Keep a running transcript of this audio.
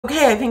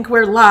Okay, I think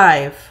we're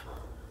live.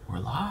 We're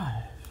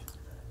live.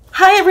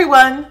 Hi,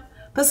 everyone.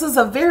 This is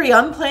a very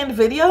unplanned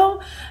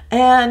video,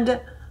 and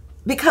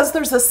because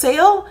there's a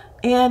sale,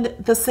 and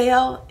the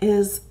sale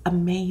is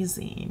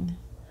amazing.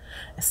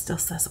 It still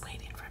says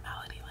waiting for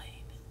Melody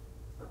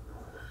Lane,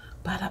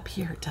 but up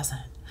here it doesn't.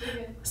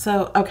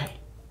 So, okay,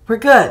 we're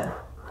good.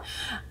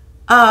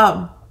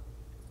 I'm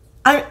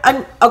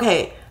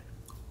okay.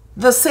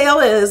 The sale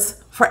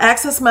is for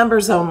Access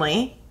members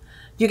only.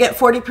 You get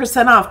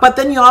 40% off, but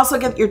then you also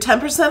get your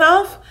 10%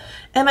 off.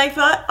 And I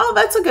thought, oh,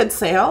 that's a good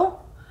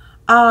sale.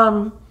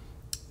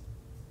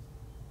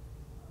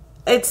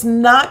 It's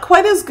not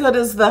quite as good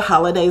as the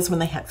holidays when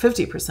they had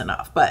 50%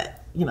 off,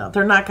 but you know,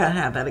 they're not going to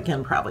have that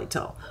again probably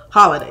till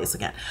holidays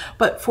again.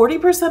 But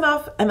 40%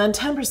 off and then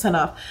 10%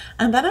 off.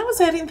 And then I was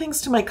adding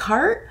things to my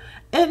cart,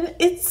 and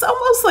it's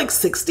almost like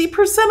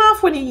 60%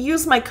 off when you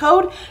use my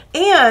code.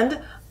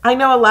 And I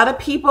know a lot of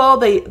people,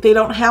 they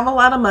don't have a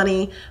lot of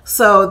money,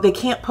 so they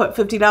can't put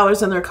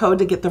 $50 in their code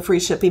to get the free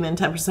shipping and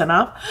 10%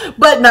 off.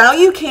 But now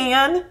you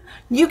can.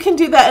 You can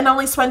do that and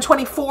only spend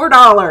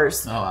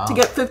 $24 to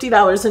get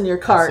 $50 in your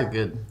cart.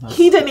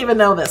 He didn't even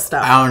know this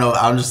stuff. I don't know.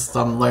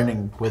 I'm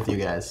learning with you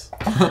guys.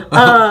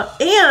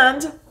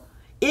 And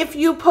if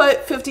you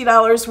put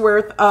 $50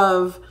 worth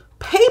of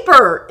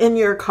paper in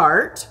your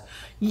cart,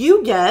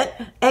 you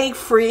get a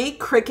free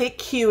Cricut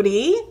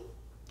Cutie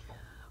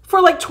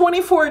for like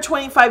 $24 or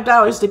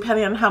 $25,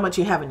 depending on how much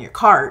you have in your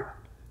cart.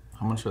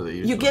 How much are they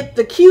usually? You get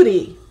the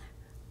Cutie.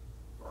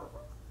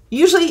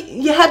 Usually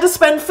you had to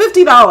spend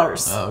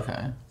 $50. Oh,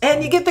 okay.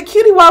 And you get the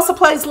Cutie while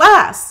supplies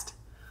last.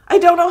 I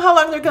don't know how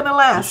long they're going to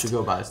last. You should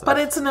go buy stuff. But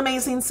it's an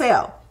amazing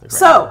sale.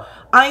 So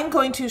I'm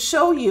going to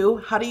show you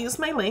how to use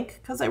my link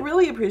because I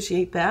really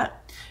appreciate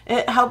that.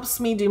 It helps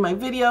me do my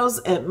videos.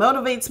 It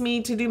motivates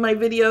me to do my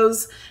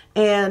videos.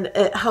 And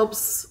it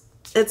helps.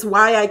 It's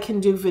why I can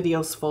do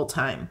videos full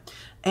time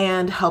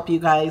and help you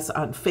guys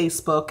on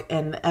Facebook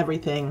and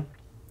everything.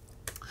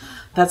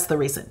 That's the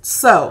reason.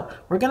 So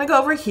we're going to go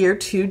over here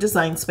to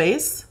Design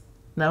Space.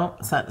 No,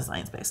 it's not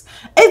Design Space.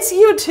 It's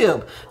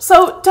YouTube.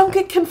 So don't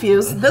get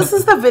confused. This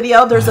is the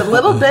video. There's a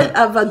little bit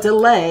of a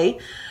delay.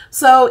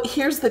 So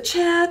here's the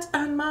chat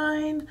on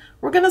mine.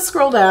 We're going to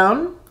scroll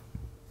down.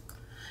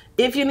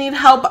 If you need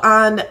help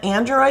on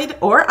Android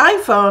or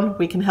iPhone,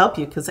 we can help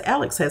you because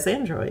Alex has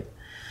Android.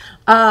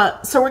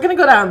 So we're going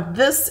to go down.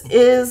 This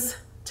is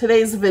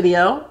today's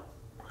video.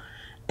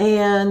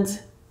 And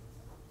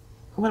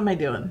what am I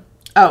doing?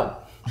 Oh,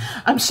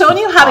 I'm showing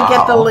you how to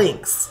get the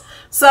links.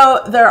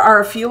 So there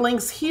are a few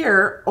links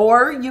here,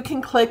 or you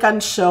can click on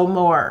show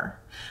more.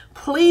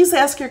 Please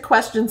ask your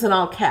questions in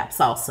all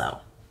caps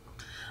also.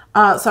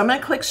 So I'm going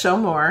to click show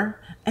more,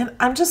 and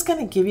I'm just going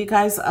to give you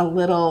guys a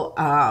little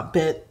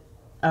bit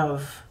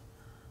of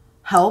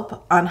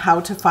help on how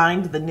to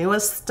find the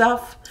newest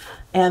stuff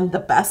and the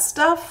best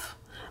stuff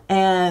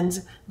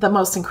and the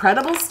most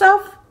incredible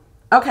stuff.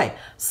 Okay,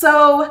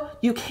 so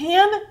you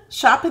can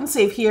shop and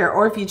save here,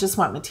 or if you just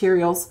want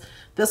materials,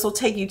 this will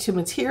take you to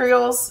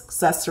materials,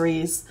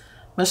 accessories,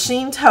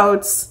 machine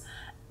totes,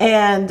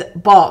 and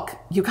bulk.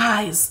 You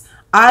guys,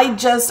 I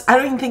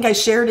don't even think I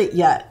shared it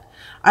yet.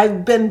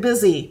 I've been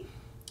busy.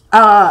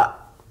 I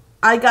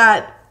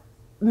got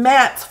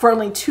mats for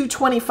only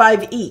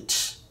 $2.25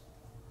 each.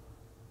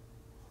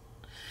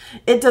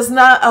 It does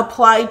not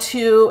apply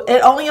to,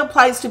 it only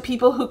applies to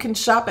people who can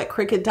shop at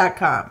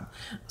Cricut.com.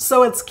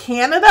 So it's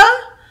Canada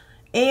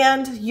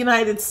and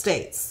United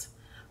States.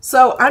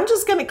 So I'm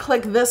just going to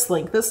click this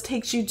link. This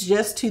takes you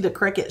just to the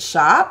Cricut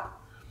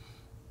shop.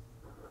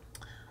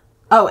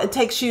 Oh, it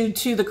takes you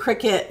to the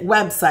Cricut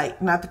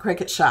website, not the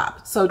Cricut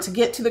shop. So to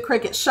get to the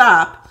Cricut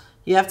shop,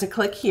 you have to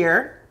click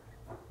here.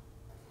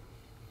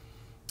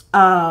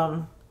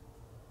 And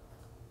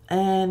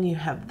you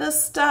have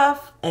this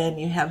stuff and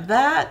you have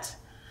that.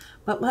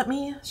 But let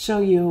me show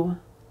you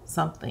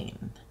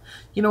something.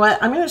 You know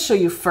what? I'm going to show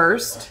you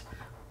first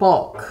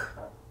bulk.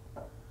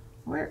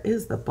 Where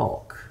is the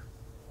bulk?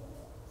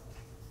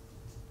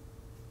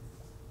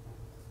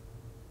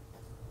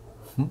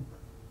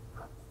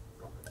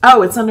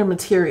 Oh, it's under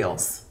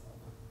materials.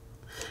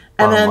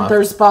 And then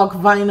there's bulk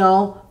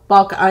vinyl,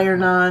 bulk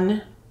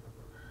iron-on.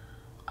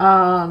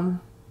 I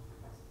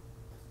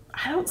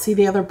don't see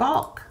the other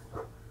bulk.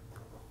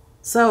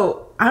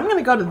 So I'm going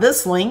to go to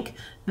this link.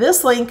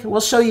 This link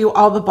will show you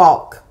all the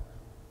bulk.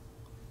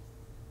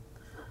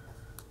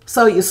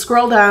 So you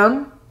scroll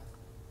down.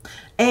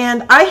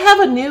 And I have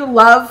a new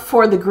love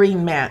for the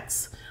green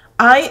mats.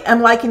 I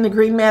am liking the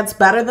green mats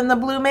better than the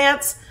blue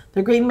mats.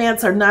 The green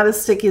mats are not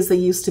as sticky as they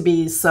used to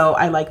be, so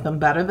I like them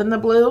better than the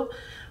blue.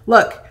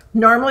 Look,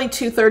 normally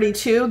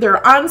 $232.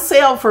 They're on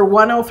sale for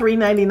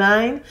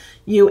 $103.99.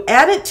 You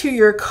add it to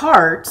your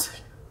cart.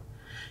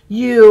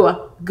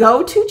 You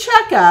go to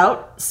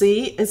checkout.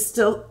 See, it's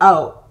still,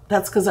 oh,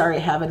 that's because I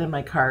already have it in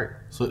my cart.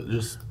 So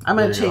just, I'm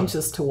going to change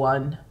this to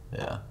 1.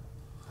 Yeah.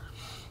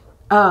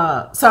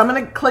 So I'm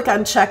going to click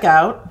on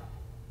checkout.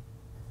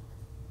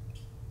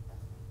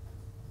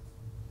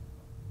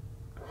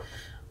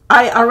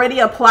 I already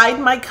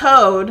applied my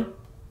code,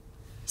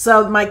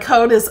 So my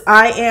code is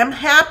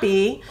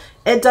IamHAPPY.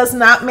 It does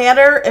not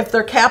matter if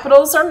they're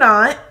capitals or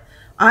not.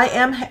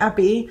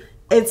 IamHAPPY.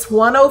 It's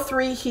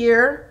 103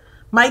 here.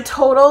 My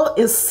total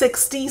is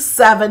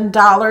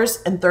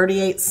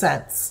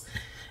 $67.38.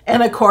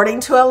 And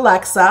according to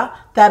Alexa,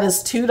 that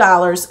is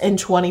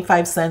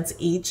 $2.25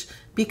 each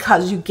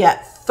because you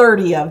get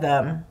 30 of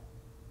them.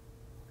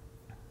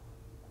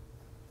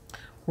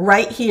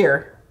 Right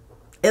here.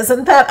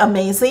 Isn't that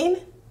amazing?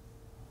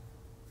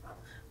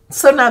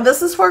 So now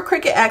this is for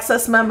Cricut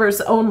Access members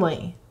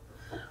only.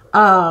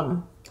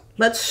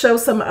 Let's show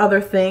some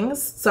other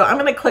things. So I'm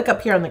going to click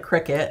up here on the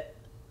Cricut.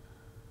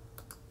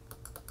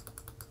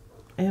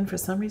 And for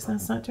some reason,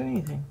 it's not doing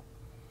anything.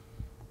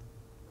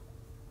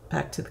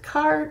 Back to the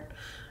card.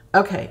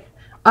 Okay.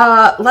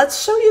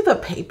 Let's show you the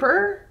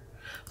paper.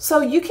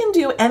 So you can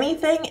do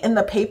anything in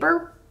the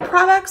paper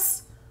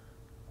products.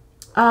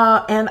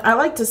 And I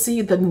like to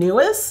see the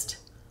newest.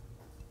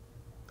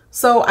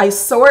 So I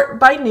sort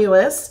by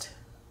newest.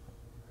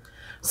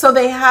 So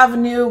they have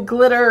new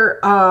glitter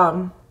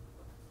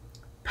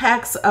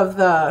packs of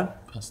the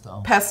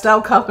pastel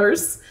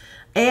colors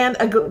and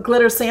a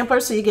glitter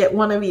sampler, so you get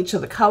one of each of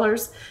the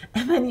colors.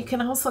 And then you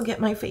can also get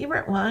my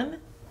favorite one.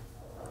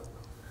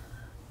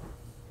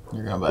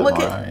 You're going to buy more,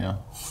 aren't you?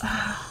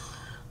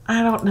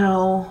 I don't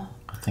know.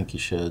 I think you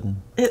should.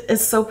 It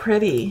is so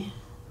pretty.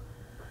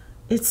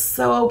 It's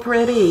so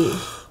pretty.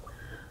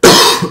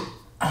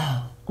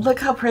 Look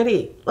how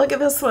pretty. Look at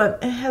this one.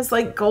 It has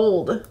like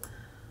gold.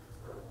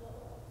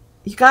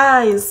 You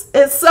guys,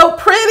 it's so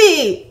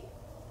pretty.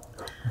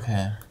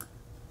 Okay.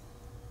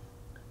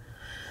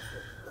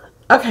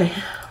 Okay,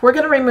 we're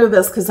going to remove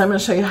this because I'm going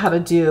to show you how to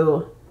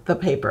do the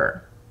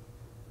paper.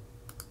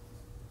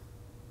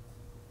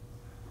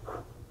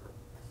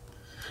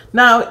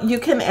 Now, you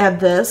can add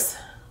this.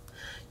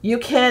 You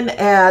can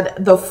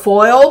add the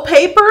foil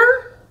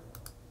paper.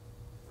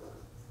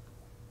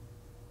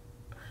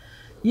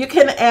 You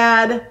can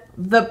add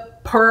the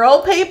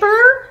pearl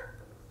paper.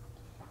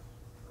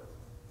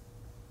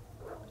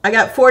 I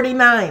got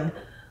 49.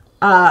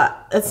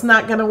 It's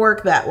not going to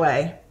work that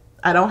way.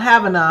 I don't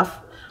have enough.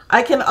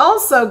 I can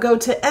also go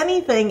to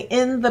anything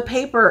in the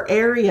paper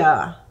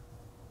area.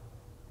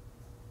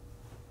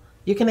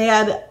 You can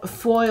add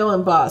foil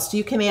embossed.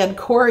 You can add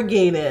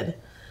corrugated.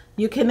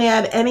 You can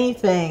add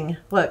anything.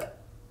 Look.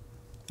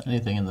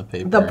 Anything in the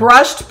paper. The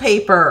brushed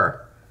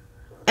paper.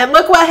 And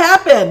look what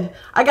happened.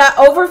 I got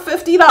over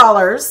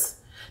 $50.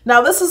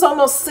 Now this is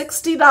almost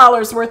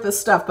 $60 worth of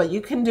stuff, but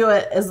you can do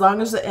it as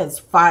long as it is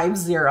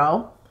 50.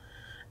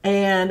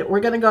 And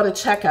we're going to go to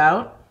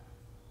checkout.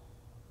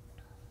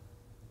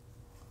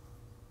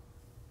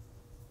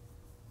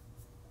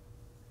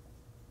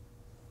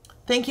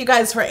 Thank you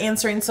guys for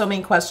answering so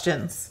many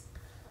questions.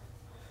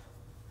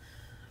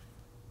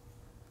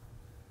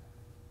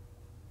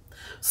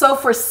 So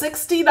for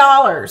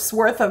 $60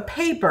 worth of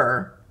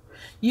paper,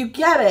 you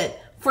get it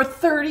for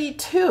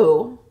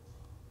 $32.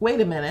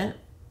 Wait a minute.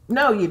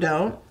 No, you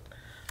don't.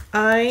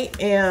 I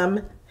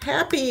am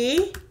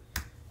happy.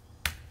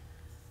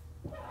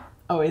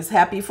 Always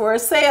happy for a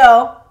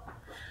sale.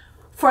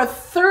 For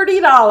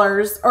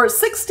 $30 or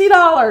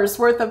 $60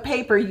 worth of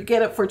paper, you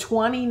get it for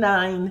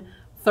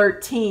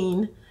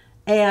 $29.13.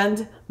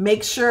 And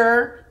make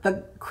sure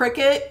the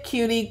Cricut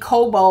Cutie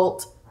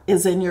Cobalt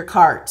is in your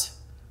cart.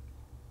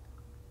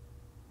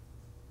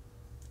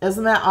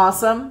 Isn't that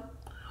awesome?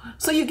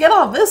 So you get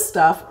all this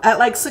stuff at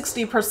like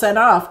 60%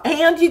 off,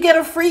 and you get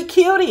a free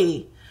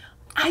cutie.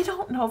 I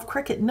don't know if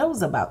Cricut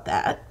knows about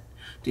that.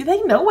 Do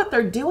they know what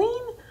they're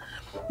doing?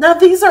 Now,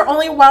 these are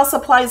only while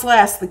supplies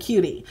last, the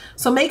cutie.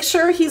 So make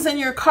sure he's in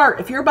your cart.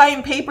 If you're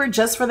buying paper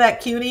just for that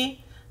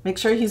cutie, make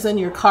sure he's in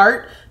your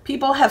cart.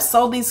 People have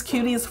sold these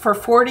cuties for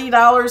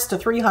 $40 to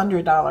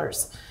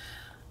 $300.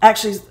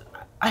 Actually,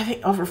 I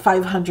think over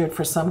 $500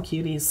 for some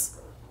cuties.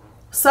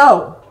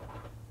 So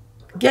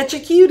get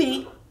your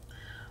cutie.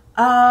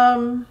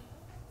 Now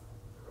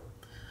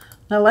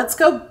let's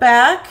go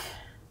back.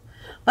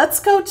 Let's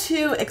go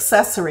to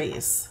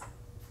accessories.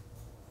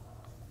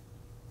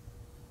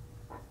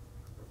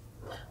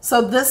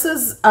 So this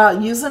is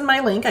using my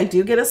link. I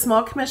do get a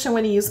small commission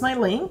when you use my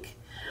link.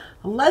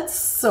 Let's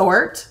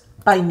sort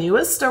by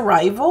newest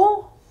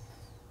arrival.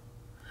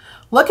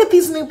 Look at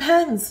these new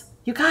pens.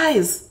 You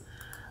guys,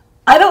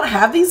 I don't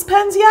have these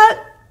pens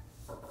yet.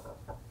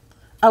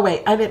 Oh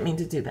wait, I didn't mean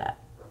to do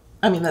that.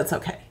 I mean, that's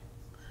okay.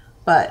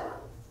 But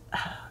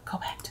go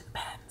back to the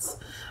pens.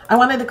 I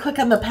wanted to click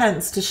on the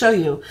pens to show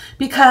you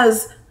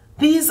because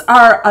these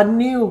are a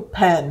new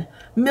pen.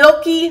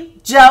 Milky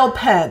Gel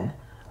Pen.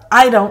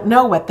 I don't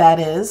know what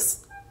that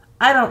is.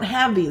 I don't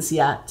have these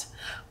yet.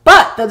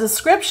 But the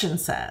description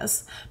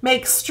says,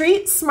 make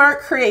street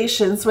smart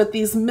creations with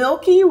these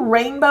milky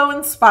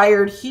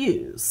rainbow-inspired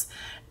hues.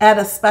 Add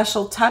a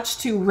special touch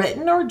to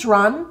written or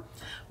drawn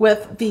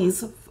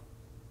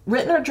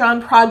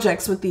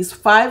projects with these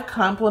 5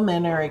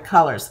 complementary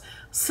colors.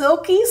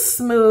 Silky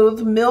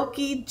smooth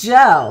milky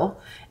gel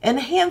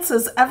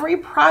enhances every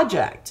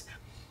project.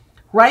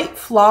 Write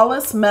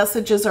flawless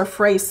messages or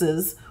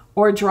phrases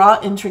or draw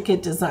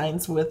intricate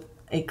designs with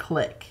a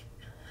click.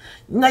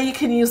 Now you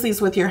can use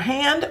these with your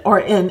hand or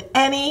in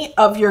any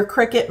of your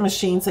Cricut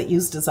machines that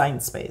use design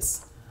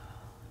space.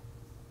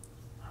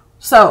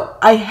 So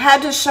I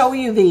had to show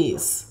you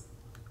these.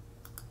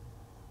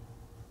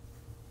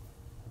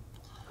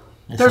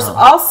 There's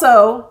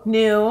also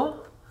new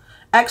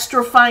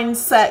extra fine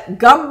set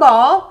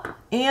gumball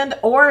and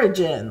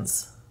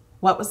origins.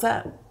 What was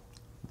that?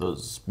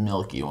 Those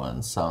milky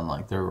ones sound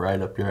like they're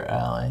right up your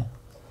alley.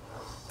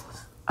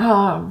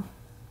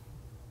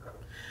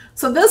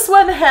 So this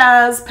one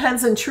has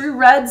pens in True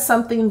Red,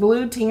 Something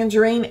Blue,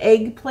 Tangerine,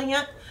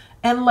 Eggplant,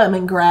 and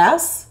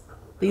Lemongrass.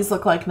 These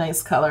look like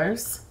nice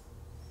colors.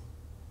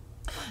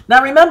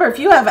 Now remember, if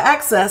you have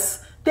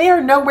access, they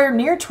are nowhere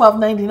near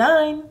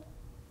 $12.99.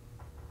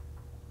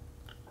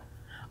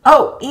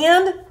 Oh,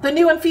 and the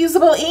new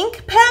infusible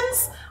ink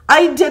pens.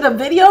 I did a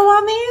video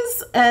on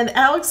these, and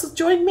Alex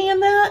joined me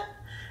in that.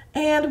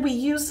 And we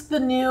used the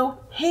new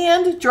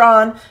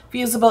hand-drawn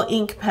fusible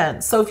ink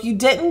pens. So if you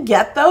didn't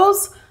get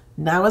those,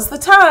 now is the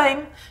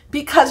time,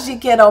 because you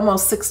get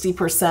almost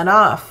 60%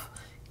 off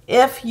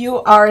if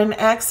you are an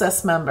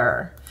Access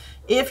member.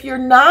 If you're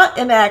not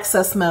an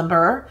Access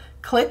member,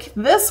 click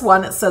this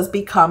one. It says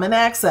Become an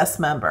Access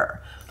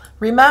member.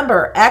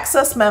 Remember,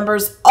 Access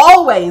members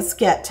always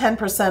get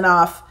 10%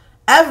 off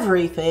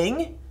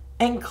everything,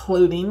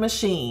 including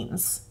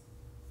machines.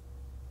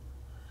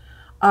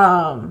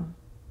 And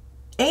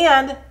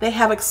they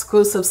have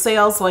exclusive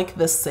sales like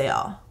this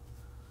sale.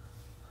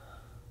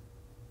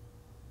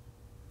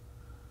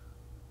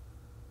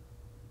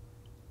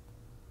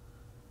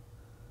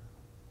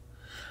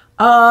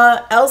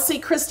 Elsie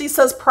Christie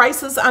says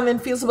prices on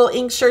infusible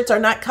ink shirts are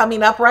not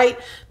coming up right.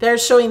 They're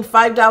showing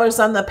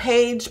 $5 on the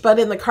page, but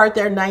in the cart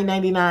they're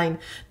 $9.99.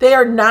 They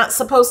are not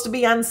supposed to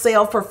be on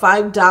sale for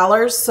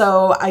 $5,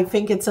 so I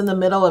think it's in the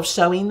middle of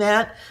showing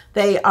that.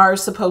 They are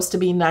supposed to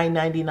be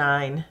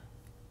 $9.99.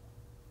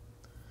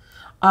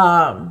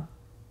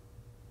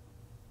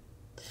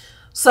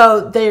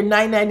 So they're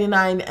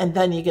 $9.99 and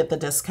then you get the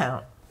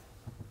discount.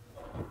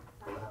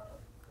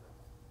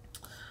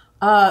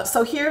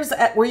 So here's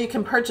where you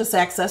can purchase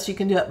Access. You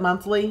can do it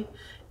monthly,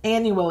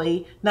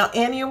 annually. Now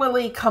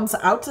annually comes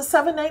out to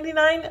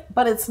 $7.99,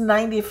 but it's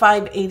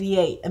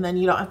 $95.88, and then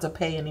you don't have to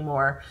pay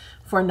anymore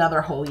for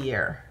another whole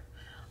year.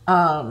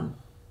 And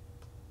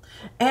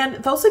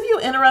those of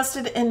you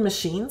interested in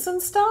machines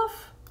and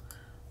stuff,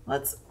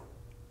 let's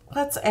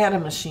add a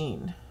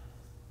machine.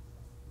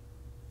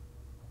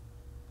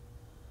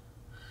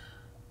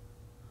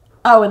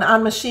 Oh, and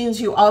on machines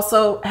you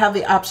also have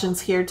the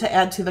options here to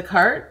add to the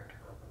cart.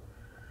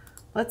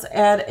 Let's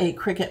add a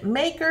Cricut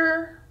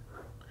Maker.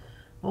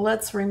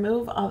 Let's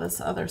remove all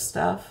this other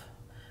stuff.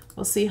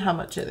 We'll see how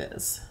much it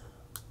is.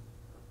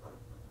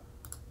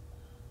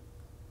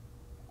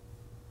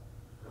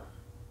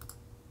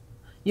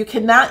 You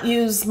cannot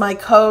use my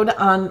code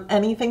on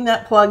anything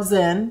that plugs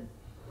in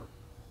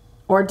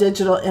or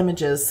digital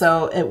images,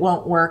 so it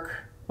won't work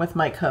with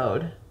my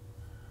code.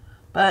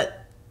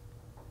 But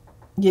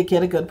you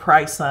get a good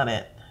price on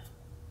it.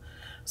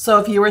 So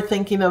if you were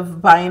thinking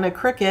of buying a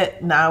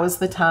Cricut, now is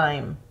the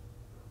time.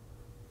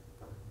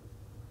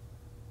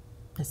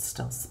 It's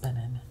still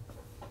spinning.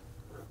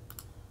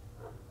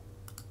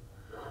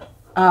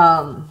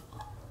 Oh,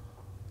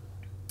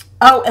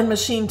 and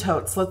machine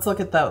totes. Let's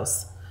look at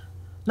those.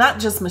 Not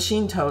just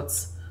machine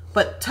totes,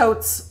 but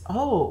totes.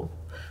 Oh,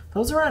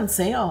 those are on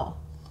sale.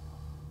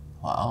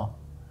 Wow.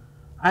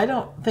 I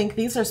don't think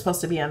these are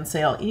supposed to be on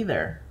sale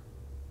either.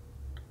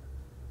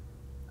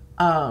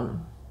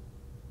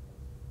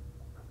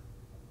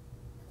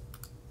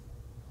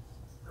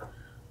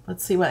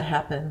 Let's see what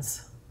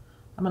happens.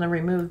 I'm going to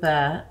remove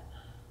that.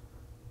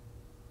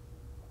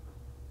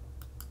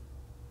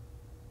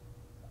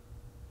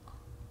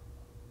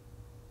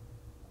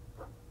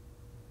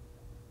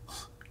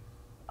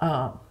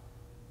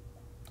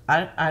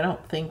 I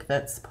don't think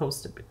that's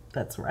supposed to be,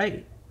 that's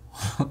right.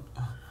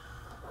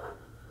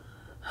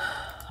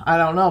 I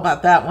don't know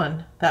about that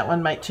one. That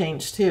one might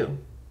change too.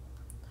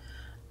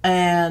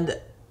 And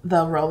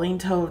the rolling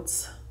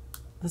totes,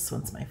 this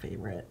one's my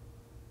favorite.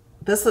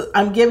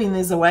 I'm giving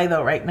these away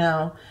though right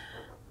now.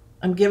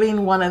 I'm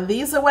giving one of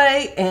these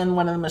away and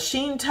one of the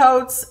machine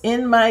totes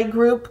in my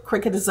group,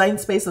 Cricut Design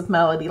Space with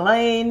Melody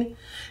Lane.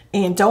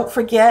 And don't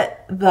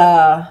forget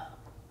the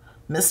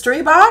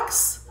mystery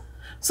box.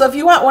 So if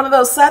you want one of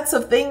those sets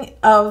of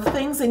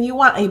things and you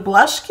want a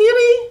blush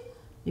cutie,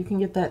 you can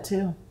get that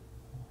too.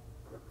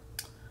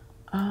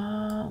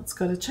 Let's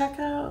go to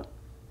checkout.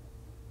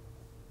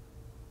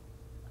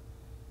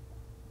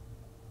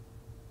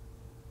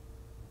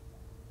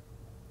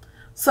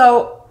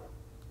 So,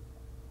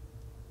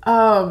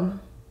 for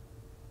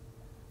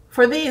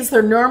these,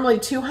 they're normally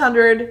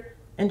 $220.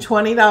 You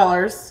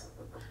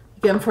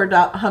get them for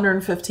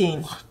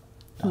 $115.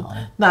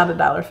 Not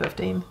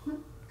 $1.15.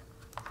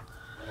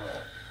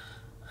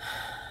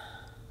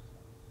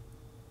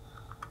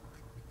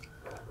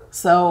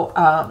 So,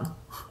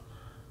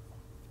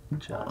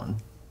 Joan,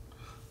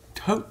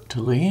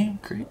 totally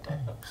great.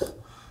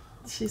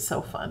 She's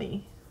so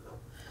funny.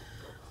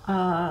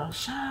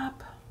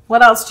 Shop.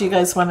 What else do you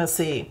guys want to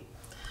see?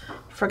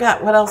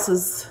 Forgot what else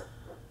is.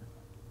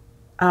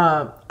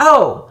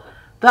 Oh,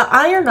 the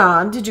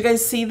iron-on. Did you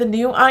guys see the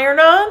new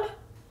iron-on?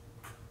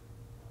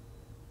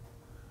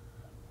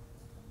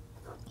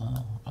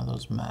 Oh, are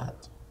those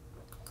matte?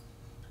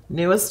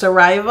 Newest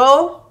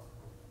arrival.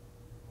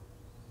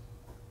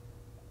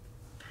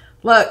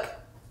 Look,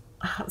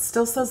 it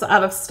still says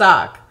out of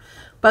stock,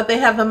 but they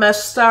have the mesh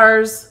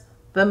stars,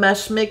 the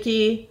mesh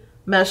Mickey,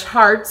 mesh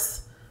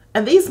hearts,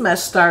 and these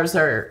mesh stars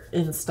are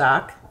in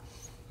stock.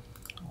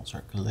 Those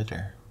are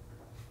glitter.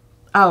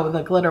 Oh,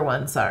 the glitter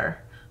ones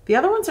are. The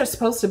other ones are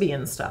supposed to be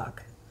in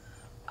stock.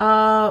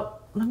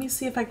 Let me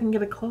see if I can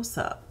get a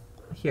close-up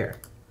here.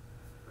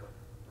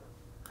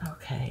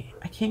 Okay,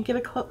 I can't get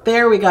a close.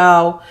 There we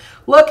go.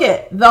 Look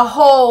at the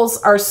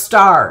holes are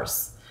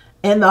stars,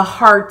 and the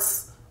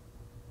hearts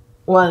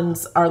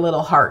ones are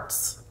little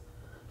hearts.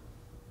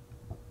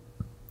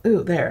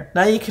 Ooh, there.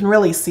 Now you can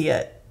really see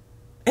it.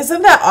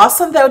 Isn't that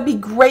awesome? That would be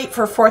great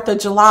for 4th of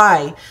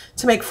July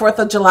to make 4th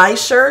of July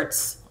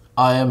shirts.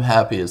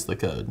 IamHAPPY is the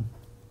code.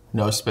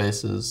 No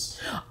spaces.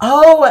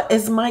 Oh,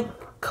 is my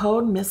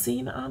code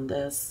missing on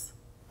this?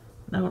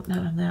 No, not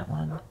on that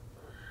one.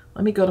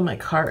 Let me go to my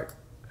cart.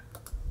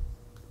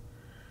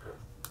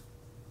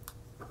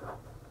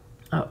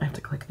 Oh, I have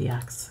to click the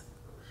X.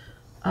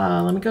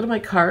 Let me go to my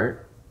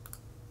cart.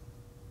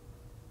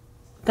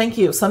 Thank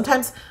you.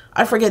 Sometimes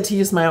I forget to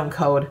use my own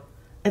code.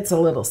 It's a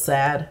little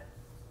sad.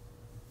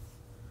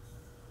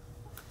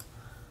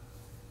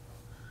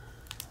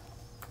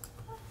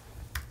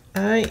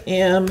 I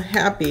am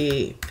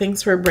happy.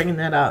 Thanks for bringing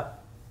that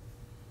up.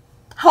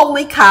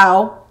 Holy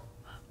cow.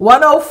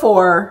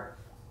 104.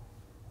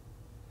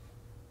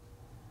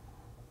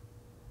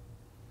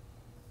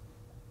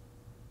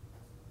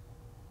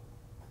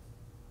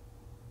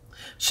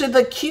 Should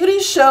the cutie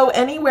show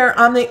anywhere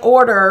on the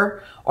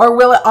order, or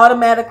will it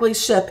automatically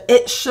ship?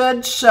 It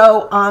should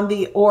show on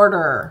the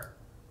order.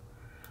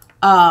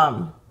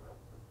 I'm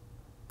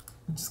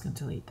just going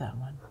to delete that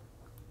one.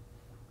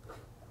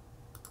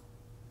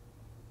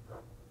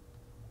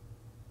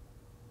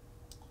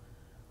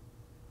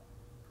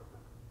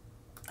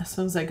 As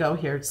soon as I go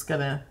here, it's going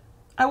to...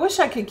 I wish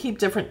I could keep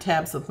different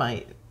tabs with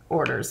my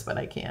orders, but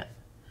I can't.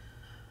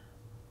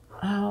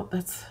 Oh,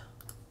 that's...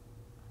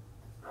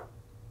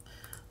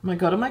 I'm going to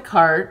go to my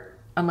cart.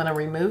 I'm going to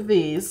remove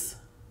these.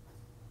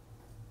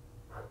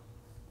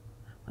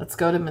 Let's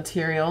go to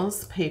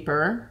materials,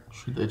 paper.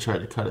 Should they try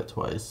to cut it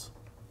twice?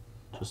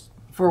 Just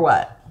for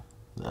what?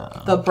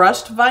 The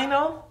brushed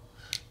vinyl?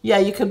 Yeah,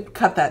 you could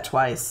cut that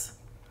twice.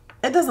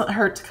 It doesn't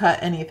hurt to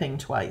cut anything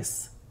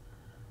twice.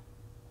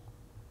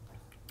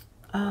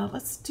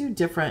 Let's do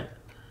different.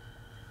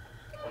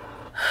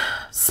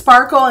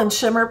 Sparkle and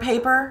shimmer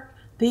paper.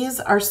 These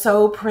are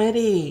so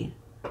pretty.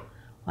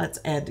 Let's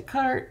add to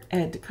cart,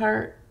 add to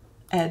cart,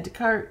 add to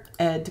cart,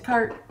 add to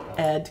cart,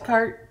 add to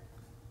cart.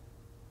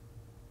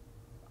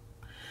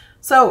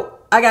 So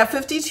I got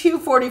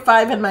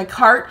 $52.45 in my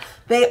cart.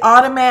 They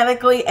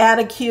automatically add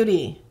a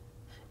cutie.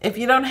 If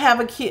you don't have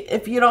a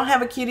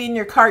cutie in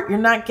your cart, you're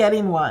not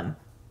getting one.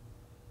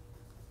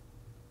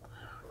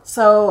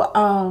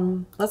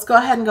 So let's go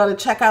ahead and go to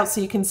checkout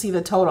so you can see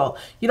the total.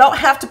 You don't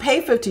have to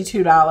pay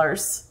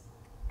 $52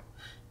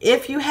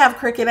 if you have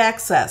Cricut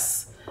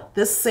Access.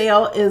 This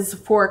sale is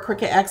for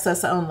Cricut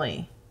Access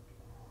only.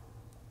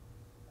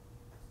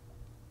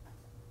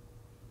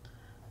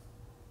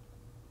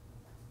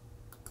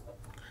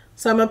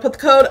 So I'm going to put the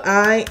code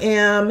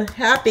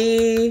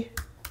IamHAPPY.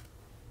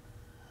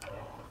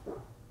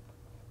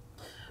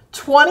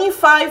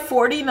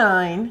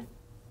 $25.49.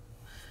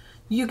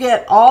 You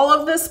get all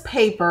of this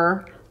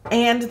paper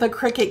and the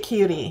Cricut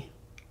Cutie.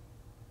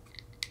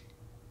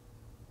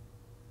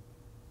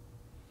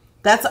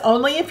 That's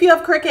only if you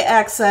have Cricut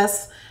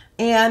Access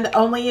and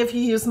only if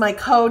you use my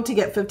code to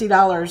get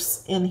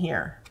 $50 in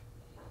here.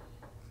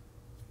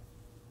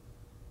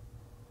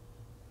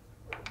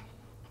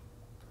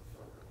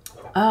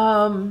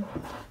 Are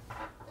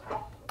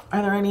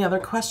there any other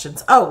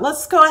questions? Oh,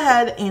 let's go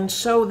ahead and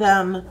show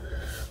them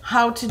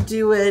how to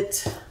do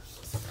it.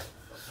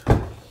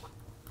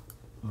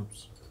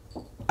 Oops.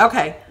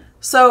 Okay,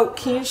 so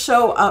can you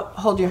show up,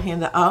 hold your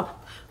hand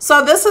up.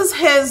 So this is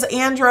his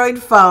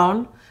Android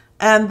phone,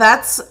 and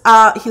that's,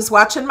 he's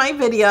watching my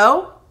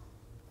video.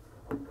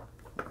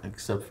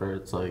 Except for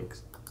it's like,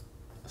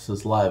 this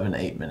is live in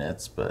 8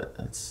 minutes, but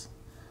it's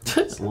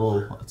a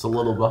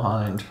little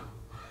behind.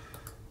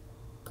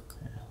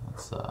 Yeah,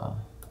 let's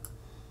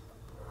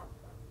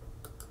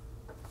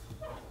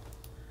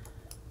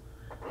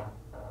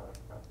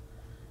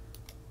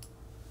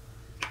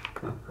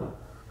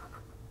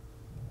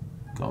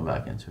going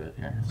back into it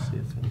here, see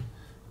if it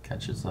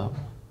catches up.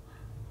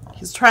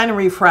 He's trying to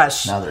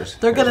refresh. Now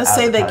they're going to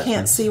say they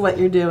can't see what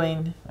you're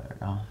doing. There we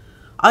go.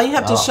 All you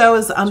have to show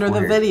is under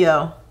the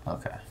video.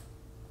 Okay.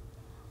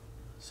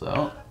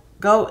 So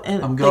go,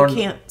 and they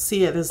can't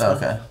see it as well.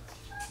 Okay.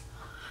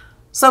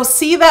 So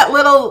see that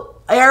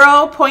little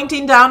arrow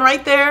pointing down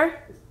right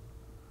there?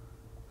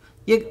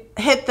 You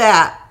hit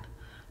that,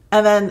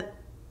 and then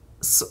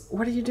So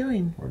what are you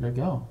doing? Where'd it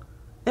go?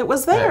 It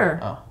was there.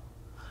 Oh.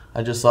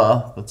 I just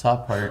saw the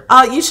top part.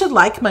 You should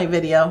like my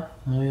video.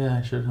 Oh yeah,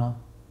 I should, huh?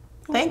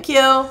 Thank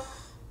you.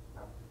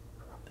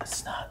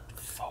 It's not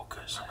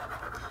focusing. There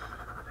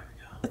we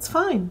go. It's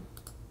fine.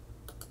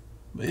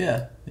 But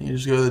yeah, you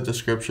just go to the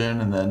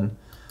description and then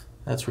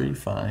that's where you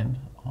find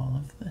all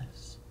of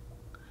this.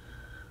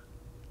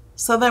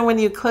 So then when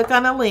you click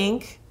on a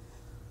link.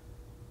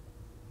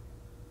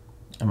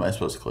 Am I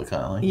supposed to click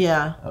on a link?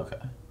 Yeah. Okay.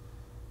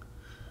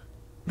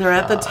 They're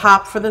at the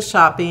top for the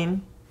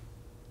shopping.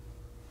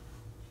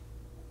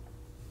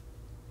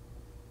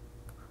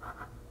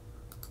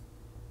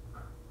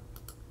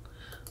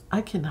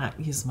 I cannot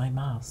use my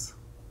mouse.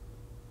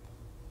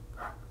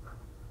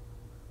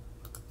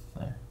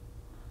 There.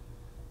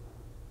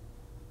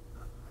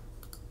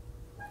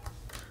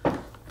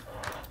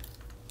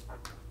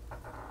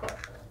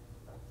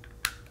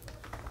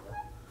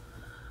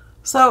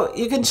 So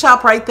you can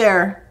shop right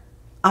there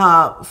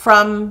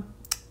from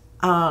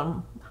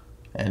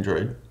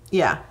Android.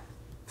 Yeah.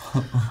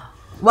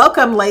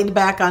 Welcome, Laid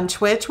Back on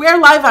Twitch. We are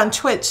live on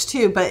Twitch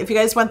too, but if you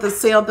guys want the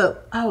sale,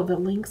 the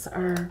links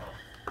are.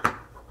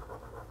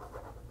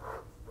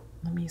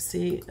 Let me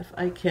see if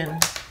I can.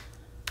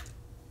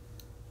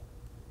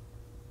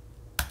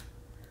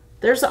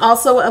 There's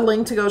also a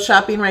link to go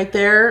shopping right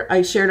there.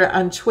 I shared it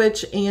on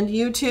Twitch and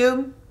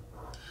YouTube.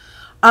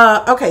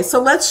 Okay,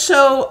 so let's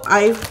show.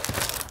 I'm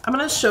going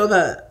to show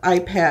the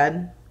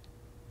iPad.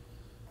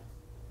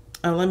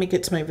 Oh, let me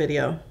get to my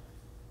video.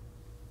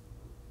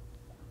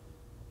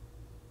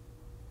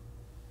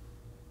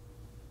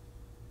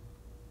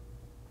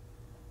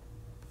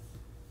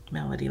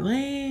 Melody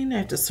Lane. I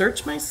have to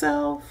search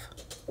myself.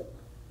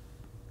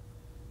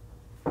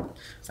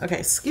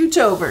 Okay, scooch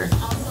over.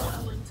 Also,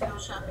 a link to go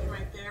shopping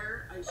right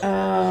there.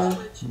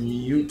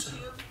 Mute.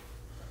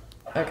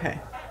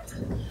 Okay.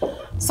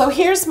 So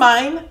here's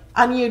mine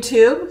on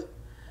YouTube.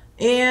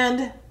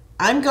 And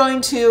I'm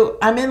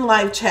in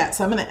live chat,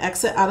 so I'm going to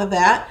exit out of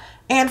that.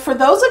 And for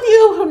those of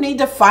you who need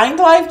to find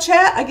live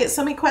chat, I get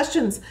so many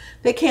questions.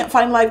 They can't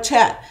find live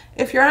chat.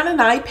 If you're on an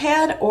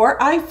iPad or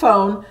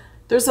iPhone,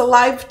 there's a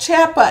live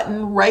chat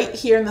button right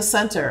here in the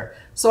center.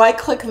 So I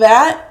click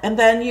that and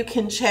then you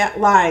can chat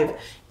live.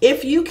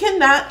 If you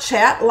cannot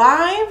chat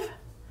live,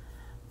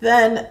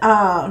 then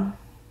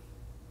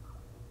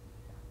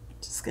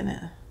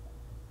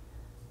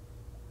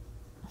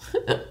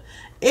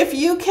if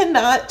you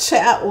cannot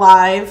chat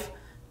live,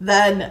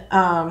 then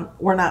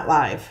we're not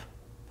live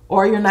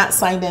or you're not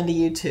signed into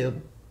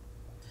YouTube.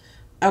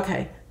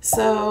 Okay,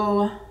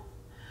 so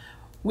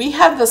we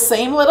have the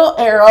same little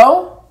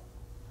arrow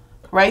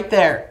right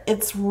there.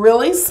 It's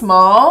really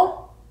small.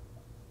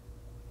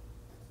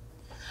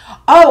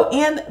 Oh,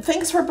 and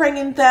thanks for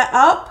bringing that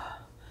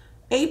up,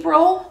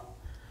 April.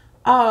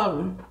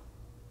 I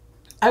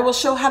will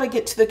show how to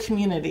get to the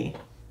community.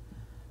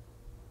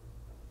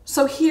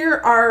 So here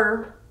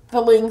are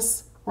the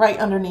links right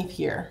underneath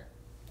here.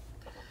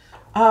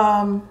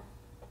 I'm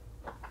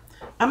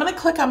going to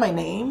click on my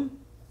name.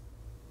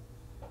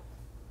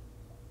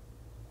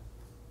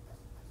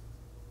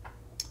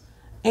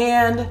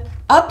 And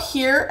up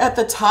here at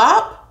the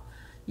top,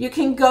 you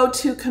can go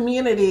to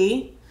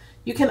community.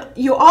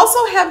 You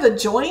also have the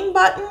join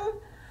button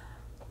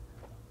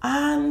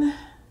on,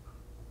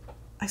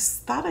 I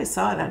thought I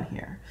saw it on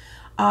here.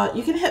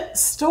 You can hit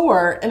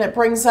store and it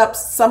brings up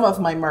some of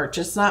my merch.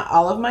 It's not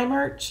all of my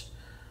merch,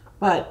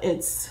 but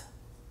it's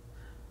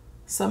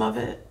some of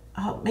it.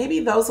 Maybe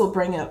those will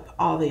bring up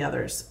all the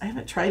others. I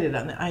haven't tried it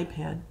on the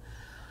iPad.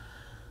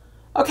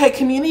 Okay,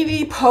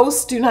 community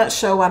posts do not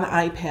show on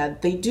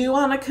iPad. They do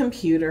on a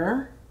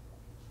computer.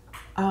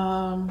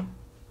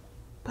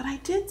 But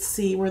I did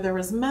see where there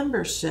was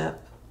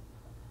membership.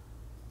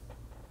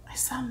 I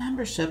saw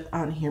membership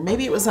on here.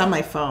 Maybe it was on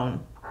my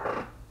phone.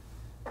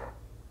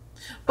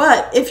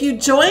 But if you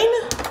join,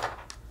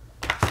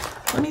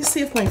 let me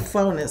see if my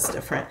phone is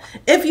different.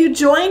 If you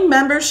join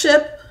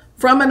membership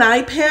from an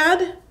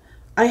iPad,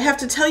 I have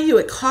to tell you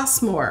it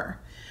costs more.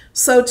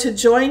 So to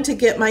join to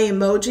get my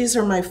emojis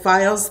or my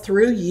files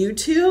through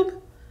YouTube,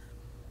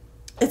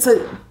 it's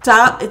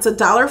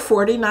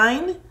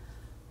 $1.49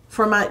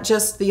 for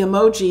just the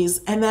emojis,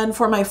 and then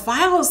for my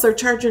files they're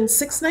charging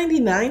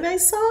 $6.99. I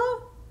saw.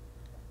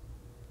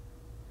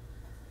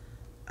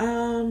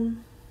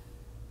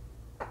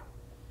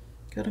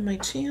 Go to my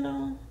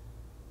channel.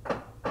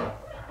 I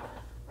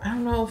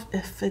don't know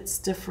if it's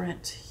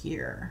different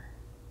here.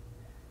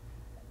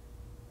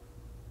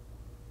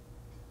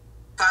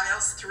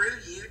 Files through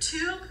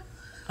YouTube?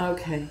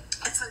 Okay.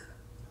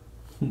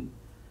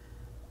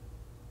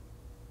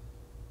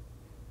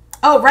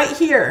 Oh, right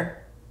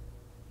here.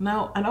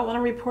 No, I don't want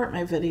to report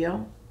my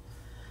video.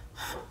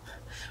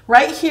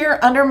 Right here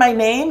under my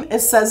name, it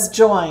says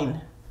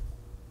join.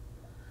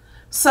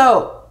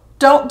 So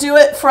don't do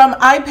it from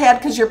iPad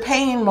because you're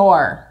paying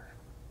more.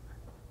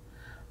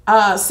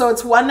 So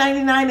it's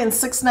 $1.99 and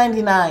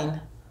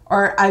 $6.99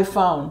 or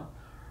iPhone.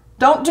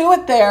 Don't do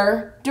it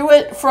there. Do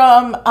it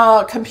from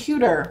a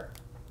computer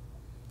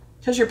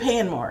because you're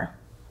paying more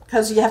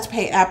because you have to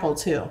pay Apple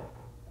too.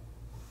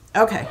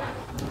 Okay.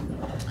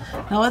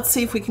 Now let's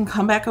see if we can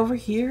come back over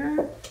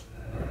here.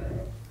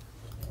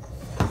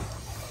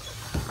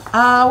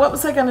 What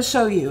was I going to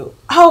show you?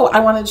 Oh, I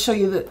wanted to show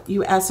you that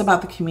you asked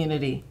about the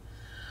community.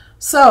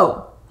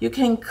 So you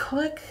can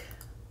click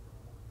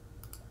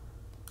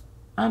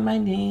on my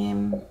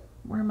name.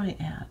 Where am I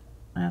at?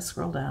 I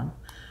scroll down.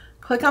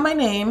 Click on my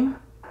name.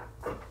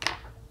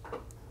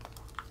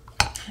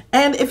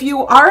 And if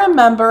you are a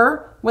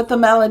member with the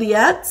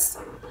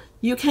Melodiettes,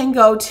 you can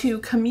go to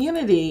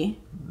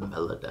community.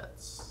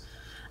 Melodiettes.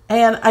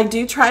 And I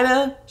do try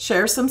to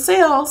share some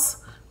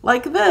sales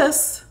like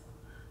this.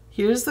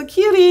 Here's the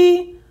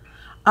cutie.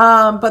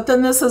 But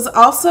then this is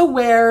also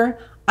where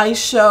I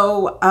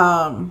show,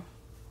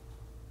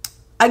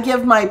 I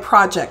give my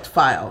project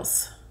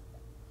files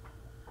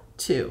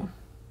too.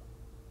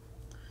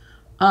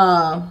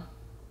 There's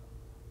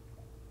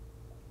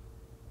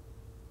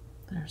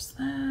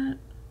that.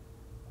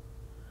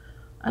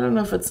 I don't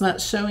know if it's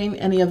not showing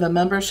any of the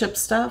membership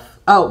stuff.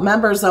 Oh,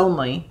 members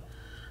only.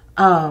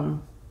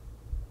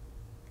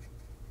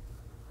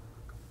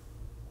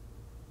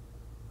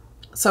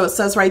 So it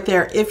says right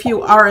there, if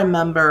you are a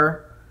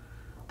member,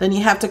 then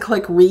you have to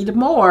click read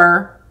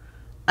more,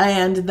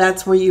 and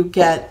that's where you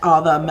get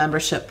all the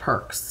membership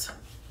perks.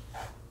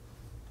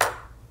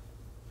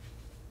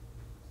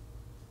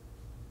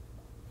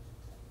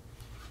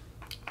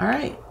 All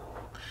right.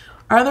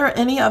 Are there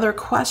any other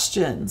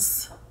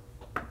questions?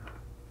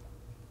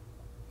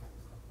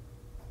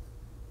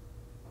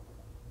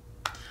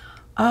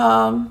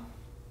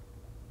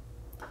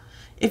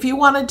 If you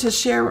wanted to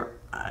share,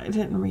 I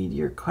didn't read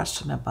your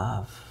question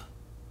above.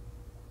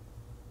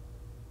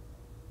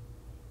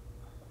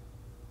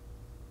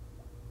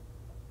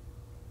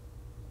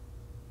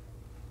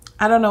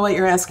 I don't know what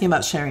you're asking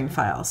about sharing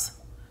files.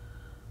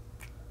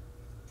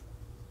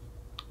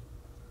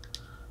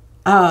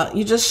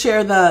 You just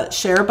share the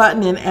share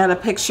button and add a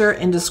picture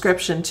and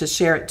description to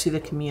share it to the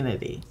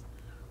community.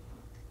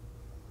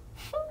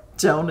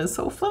 Joan is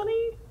so funny.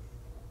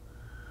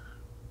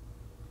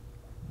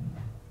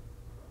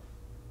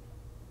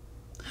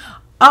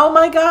 Oh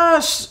my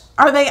gosh,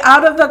 are they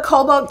out of the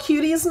Cobalt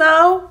Cuties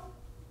now?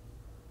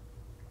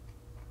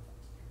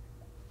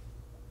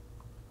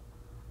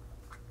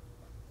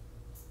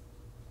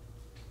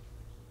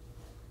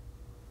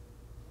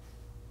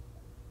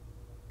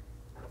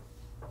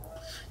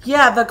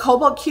 Yeah, the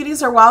Cobalt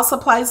Cuties are while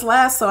supplies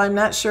last, so I'm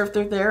not sure if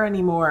they're there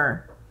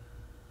anymore.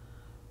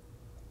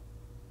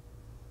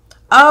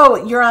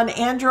 Oh, you're on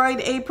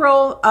Android,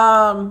 April?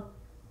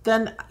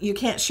 Then you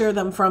can't share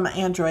them from an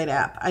Android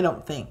app, I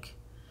don't think.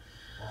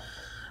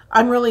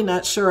 I'm really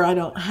not sure. I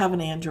don't have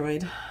an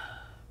Android.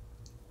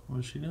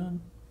 What's she doing?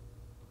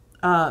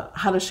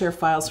 How to share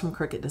files from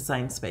Cricut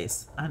Design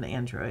Space on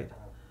Android.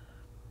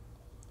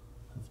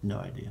 I have no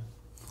idea.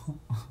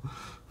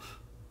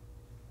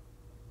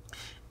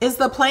 Is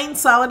the plain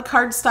solid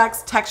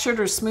cardstock textured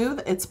or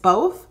smooth? It's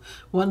both.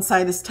 One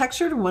side is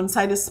textured and one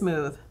side is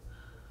smooth.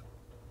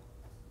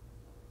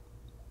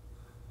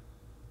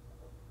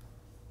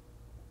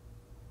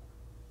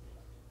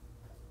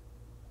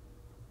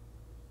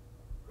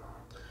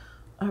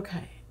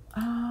 Okay.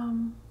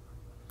 I'm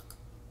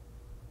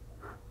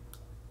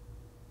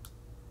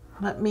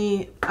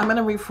going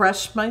to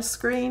refresh my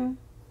screen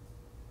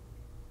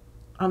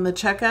on the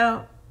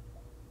checkout.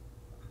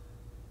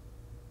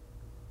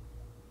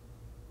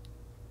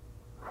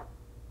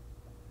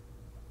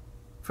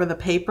 For the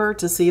paper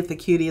to see if the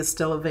cutie is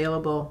still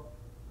available.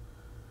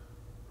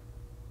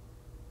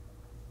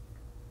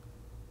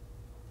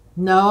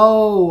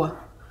 No.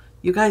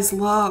 You guys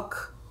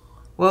look.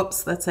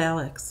 Whoops, that's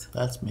Alex.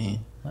 That's me.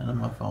 Right on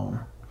my phone.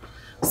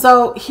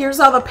 So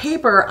here's all the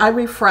paper. I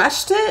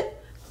refreshed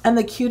it and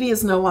the cutie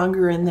is no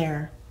longer in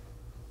there.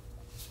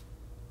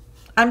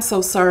 I'm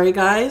so sorry,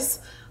 guys.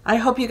 I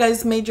hope you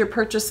guys made your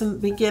purchase in the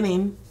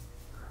beginning.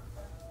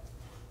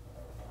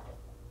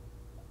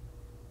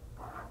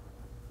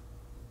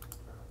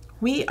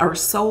 We are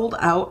sold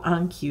out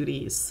on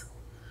cuties.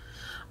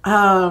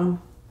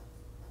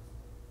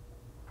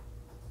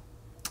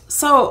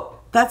 So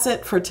that's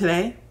it for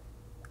today.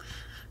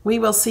 We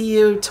will see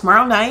you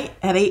tomorrow night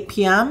at 8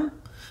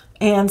 p.m.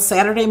 and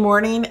Saturday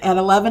morning at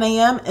 11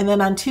 a.m. And then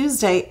on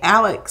Tuesday,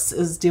 Alex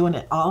is doing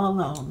it all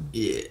alone.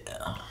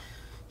 Yeah.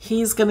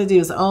 He's going to do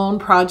his own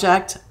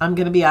project. I'm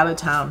going to be out of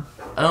town.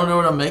 I don't know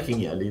what I'm making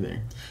yet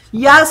either.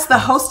 Yes, the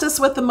Hostess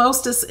with the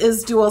Mostest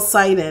is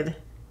dual-sided.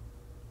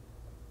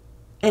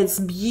 It's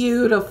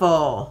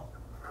beautiful.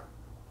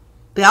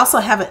 They also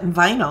have it in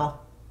vinyl.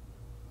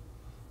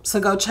 So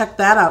go check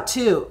that out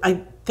too.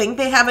 I think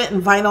they have it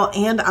in vinyl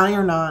and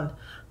iron-on.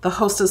 The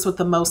Hostess with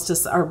the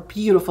Mostest are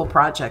beautiful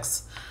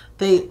projects.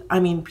 I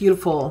mean,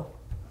 beautiful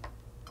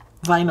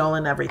vinyl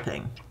and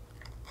everything.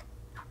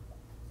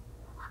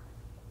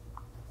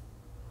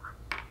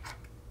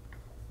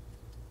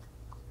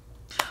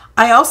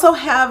 I also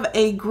have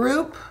a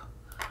group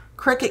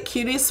Cricut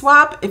Cutie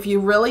Swap. If you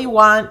really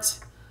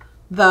want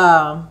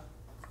the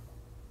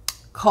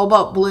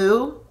cobalt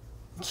blue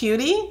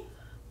cutie,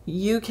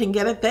 you can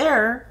get it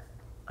there.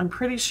 I'm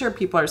pretty sure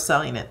people are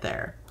selling it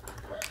there.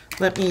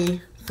 Let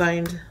me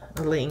find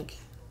a link.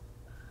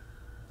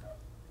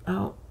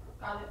 Oh.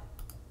 Got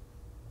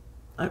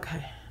it.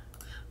 Okay.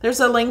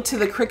 There's a link to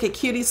the Cricut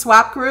Cutie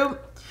swap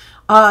group.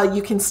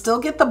 You can still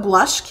get the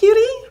blush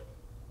cutie.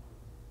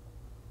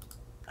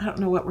 I don't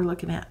know what we're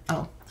looking at.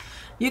 Oh.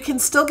 You can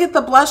still get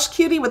the blush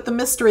cutie with the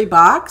mystery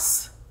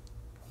box.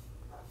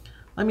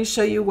 Let me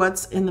show you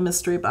what's in the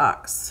mystery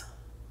box.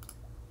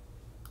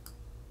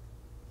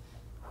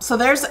 So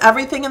there's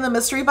everything in the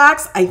mystery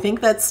box. I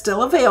think that's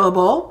still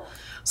available.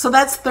 So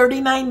that's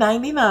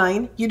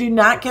 $39.99. You do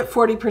not get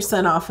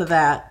 40% off of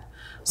that.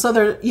 So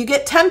there, you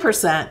get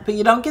 10%, but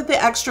you don't get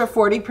the extra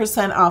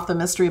 40% off the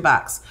mystery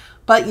box.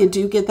 But you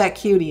do get that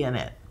cutie in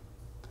it.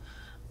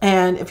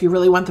 And if you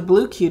really want the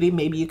blue cutie,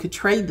 maybe you could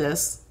trade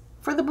this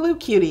for the blue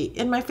cutie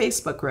in my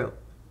Facebook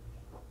group.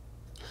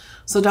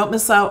 So don't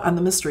miss out on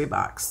the mystery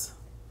box,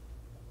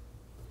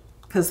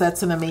 because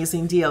that's an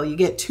amazing deal. You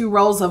get 2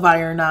 rolls of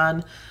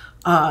iron-on,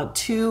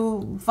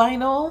 2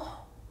 vinyl,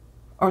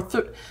 or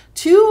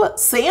 2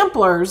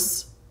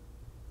 samplers.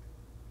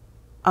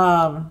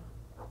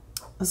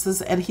 This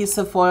is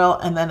adhesive foil,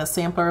 and then a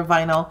sampler of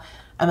vinyl,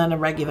 and then a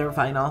regular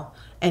vinyl.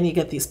 And you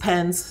get these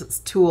pens,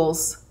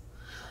 tools,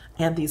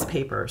 and these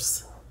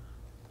papers.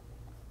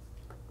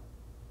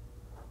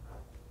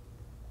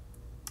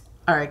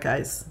 All right,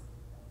 guys.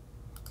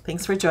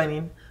 Thanks for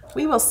joining.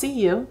 We will see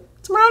you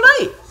tomorrow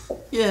night.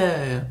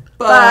 Yeah.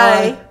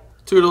 Bye.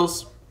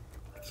 Toodles.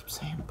 I keep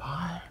saying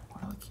bye.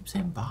 Why do I keep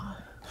saying bye?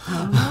 I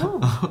don't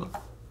know.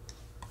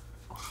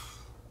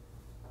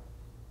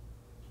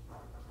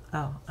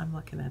 Oh, I'm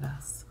looking at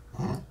us.